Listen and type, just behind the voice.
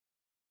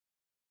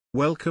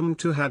Welcome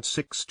to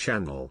had6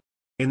 channel.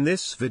 In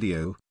this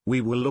video,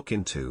 we will look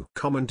into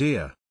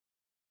commandeer.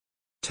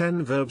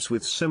 10 verbs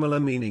with similar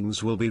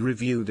meanings will be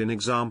reviewed in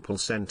example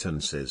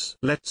sentences.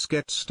 Let's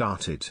get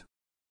started.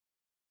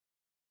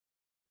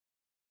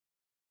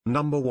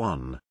 Number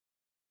 1.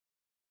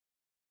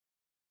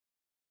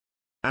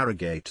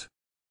 Arrogate,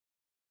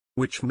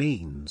 which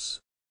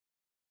means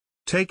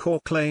take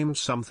or claim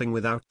something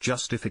without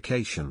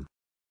justification.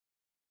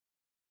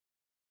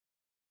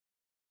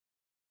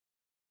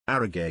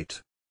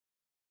 Arrogate.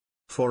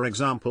 For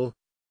example,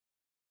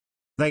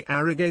 they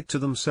arrogate to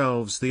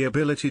themselves the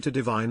ability to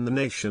divine the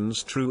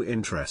nation's true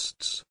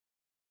interests.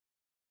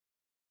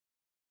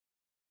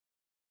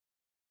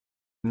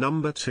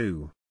 Number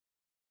 2.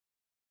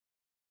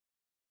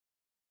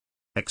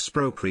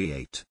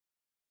 Expropriate,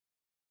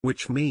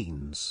 which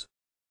means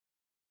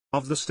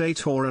of the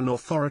state or an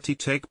authority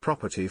take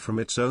property from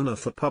its owner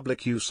for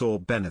public use or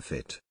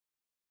benefit.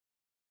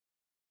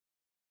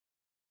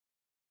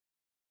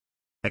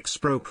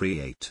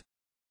 Expropriate.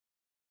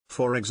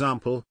 For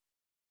example,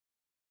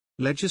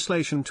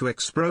 legislation to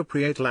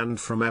expropriate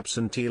land from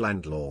absentee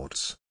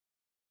landlords.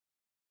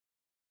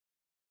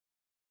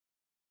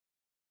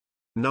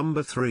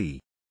 Number 3.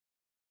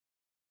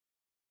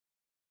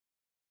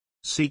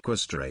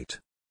 Sequestrate,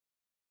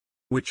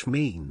 which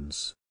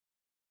means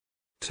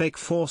take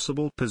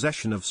forcible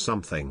possession of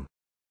something.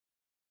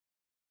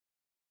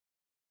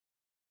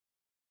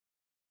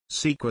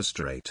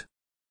 Sequestrate.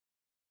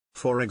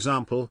 For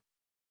example,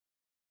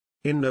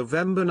 in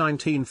November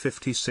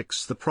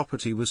 1956 the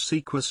property was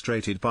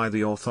sequestrated by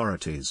the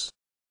authorities.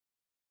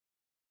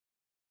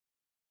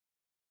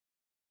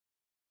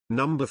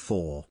 Number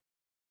 4.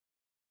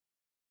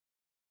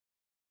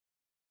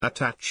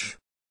 Attach,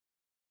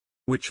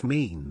 which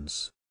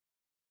means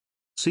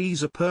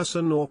seize a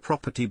person or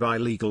property by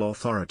legal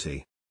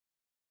authority.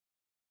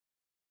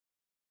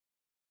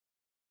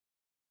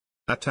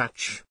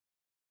 Attach.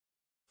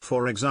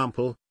 For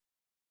example,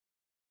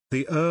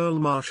 the Earl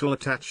Marshal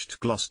attached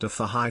Gloucester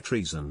for high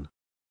treason.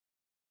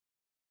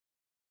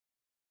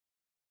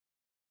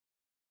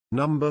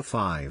 Number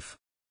 5.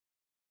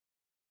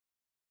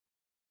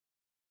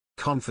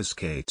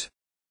 Confiscate,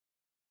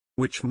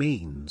 which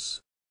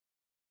means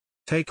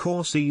take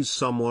or seize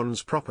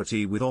someone's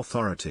property with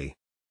authority.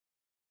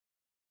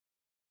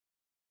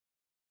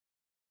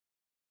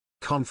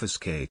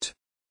 Confiscate.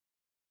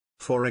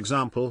 For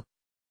example,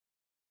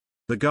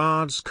 the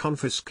guards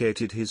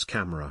confiscated his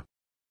camera.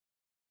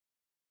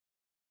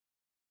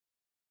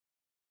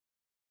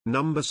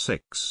 Number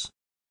 6.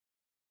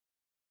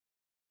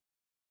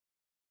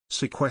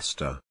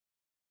 Sequester,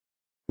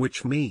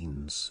 which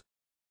means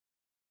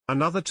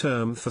another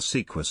term for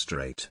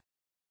sequestrate.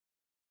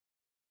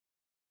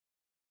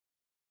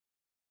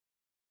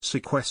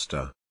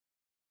 Sequester.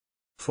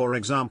 For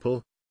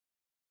example,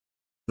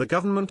 the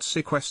government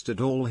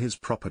sequestered all his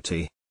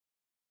property.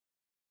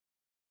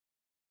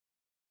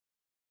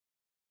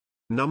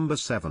 Number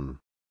 7.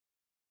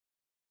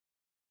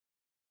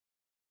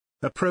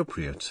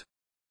 Appropriate,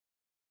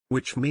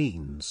 which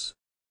means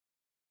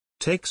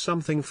take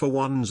something for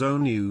one's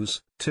own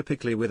use,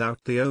 typically without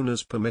the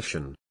owner's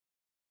permission.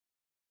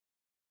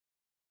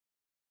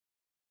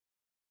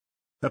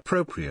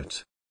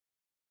 Appropriate.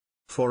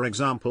 For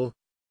example,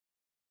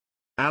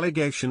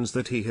 allegations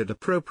that he had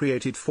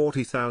appropriated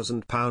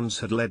 £40,000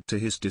 had led to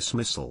his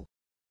dismissal.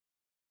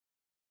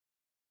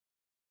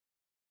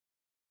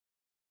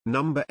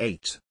 Number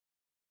 8.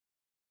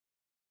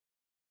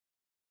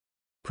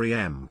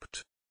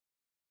 Pre-empt,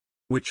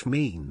 which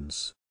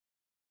means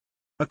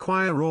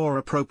acquire or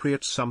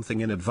appropriate something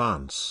in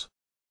advance.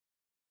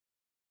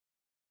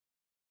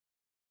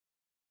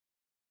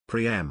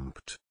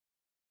 Pre-empt.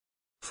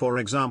 For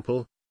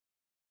example,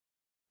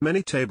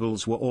 many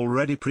tables were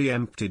already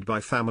pre-empted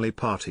by family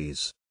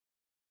parties.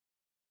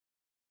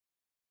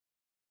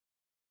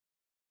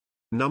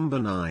 Number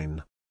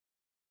 9.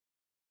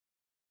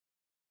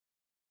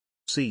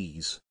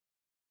 Seize,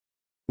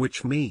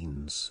 which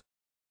means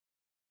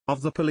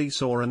of the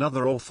police or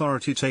another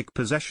authority take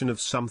possession of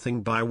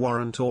something by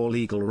warrant or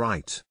legal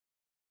right.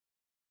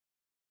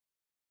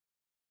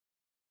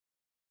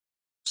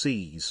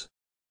 Seize.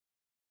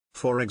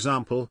 For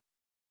example,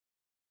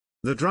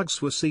 the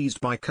drugs were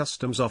seized by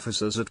customs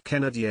officers at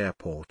Kennedy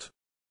Airport.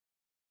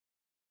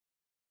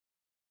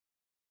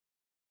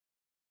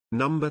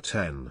 Number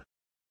 10.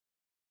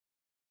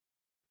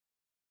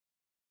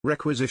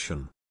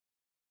 Requisition,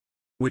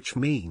 which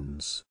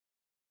means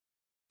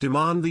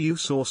demand the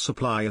use or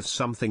supply of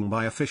something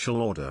by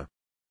official order.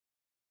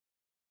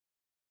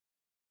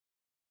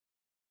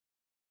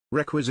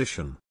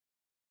 Requisition.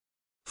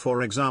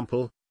 For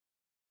example,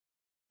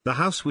 the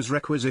house was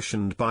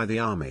requisitioned by the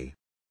army.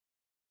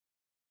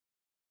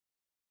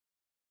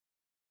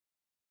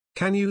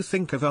 Can you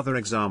think of other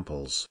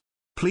examples?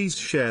 Please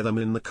share them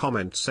in the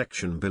comment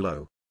section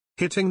below.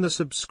 Hitting the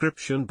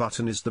subscription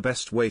button is the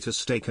best way to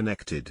stay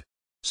connected.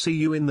 See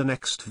you in the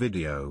next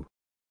video.